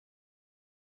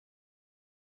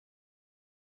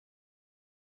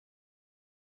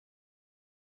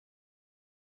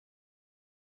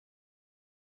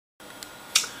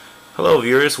Hello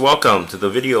viewers, welcome to the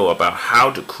video about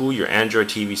how to cool your Android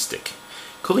TV stick.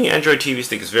 Cooling Android TV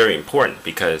stick is very important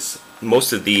because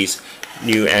most of these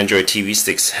new Android TV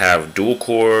sticks have dual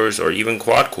cores or even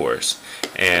quad cores,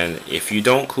 and if you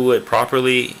don't cool it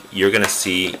properly, you're going to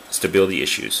see stability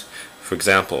issues. For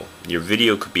example, your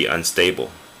video could be unstable,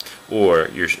 or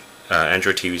your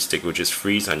Android TV stick will just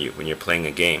freeze on you when you're playing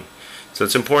a game. So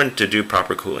it's important to do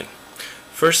proper cooling.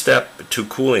 First step to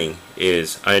cooling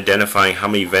is identifying how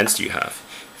many vents do you have.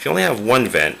 If you only have one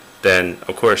vent, then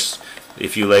of course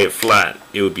if you lay it flat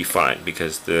it would be fine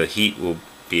because the heat will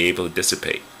be able to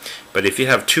dissipate. But if you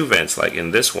have two vents like in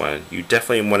this one, you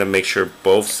definitely want to make sure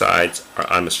both sides are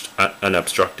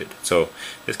unobstructed. So in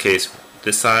this case,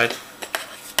 this side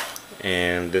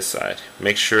and this side.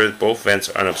 Make sure both vents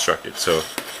are unobstructed. So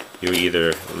you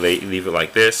either leave it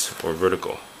like this or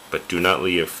vertical, but do not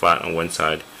leave it flat on one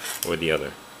side or the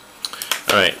other.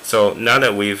 Alright, so now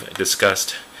that we've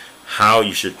discussed how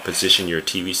you should position your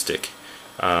TV stick,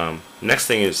 next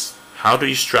thing is how do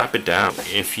you strap it down?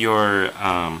 If your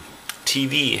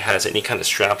TV has any kind of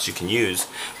straps you can use,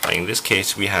 like in this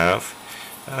case we have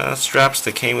straps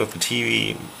that came with the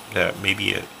TV that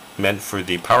maybe meant for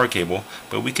the power cable,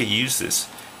 but we could use this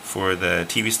for the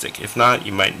TV stick. If not,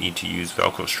 you might need to use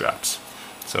Velcro straps.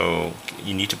 So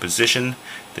you need to position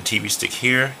the TV stick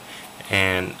here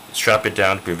and strap it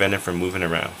down to prevent it from moving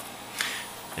around.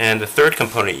 And the third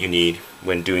component you need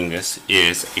when doing this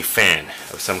is a fan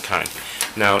of some kind.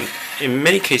 Now in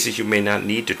many cases you may not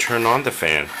need to turn on the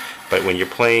fan, but when you're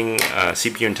playing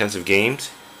CPU intensive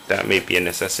games, that may be a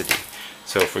necessity.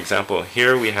 So for example,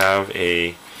 here we have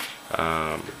a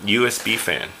USB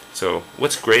fan. So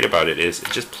what's great about it is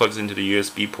it just plugs into the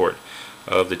USB port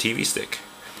of the TV stick,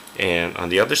 and on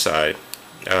the other side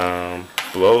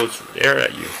blows air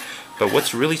at you. But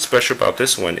what's really special about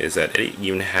this one is that it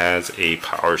even has a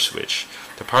power switch.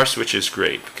 The power switch is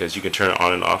great because you can turn it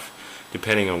on and off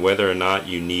depending on whether or not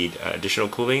you need additional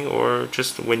cooling or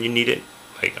just when you need it,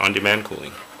 like on-demand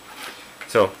cooling.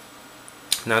 So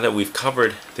now that we've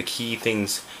covered the key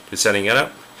things to setting it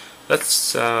up,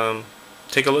 let's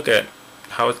take a look at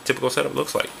how a typical setup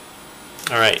looks like.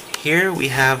 Alright, here we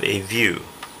have a view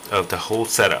of the whole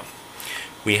setup.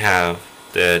 We have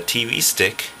the TV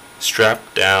stick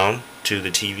strapped down to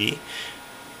the TV.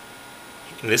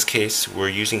 In this case we're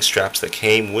using straps that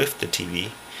came with the TV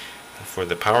for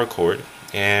the power cord,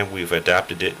 and we've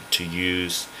adapted it to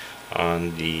use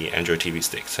on the Android TV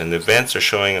sticks. And the vents are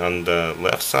showing on the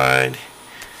left side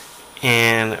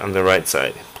and on the right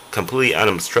side, completely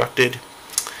unobstructed.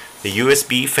 The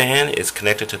USB fan is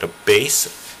connected to the base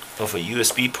of a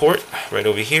USB port right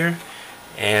over here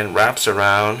and wraps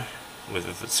around with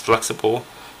its flexible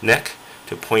neck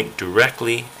to point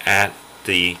directly at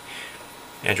the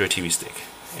Android TV stick.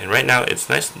 And right now it's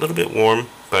nice, a little bit warm,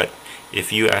 but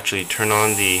if you actually turn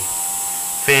on the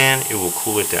fan, it will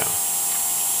cool it down.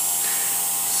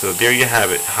 So there you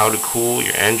have it, how to cool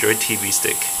your Android TV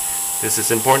stick. This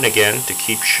is important again to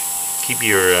keep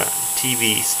your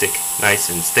TV stick nice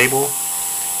and stable.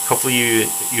 Hopefully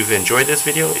you've enjoyed this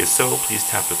video. If so, please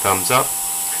tap the thumbs up.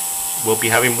 We'll be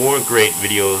having more great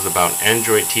videos about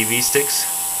Android TV sticks,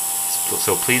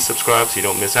 so please subscribe so you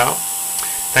don't miss out.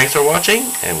 Thanks for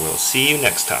watching, and we'll see you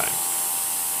next time.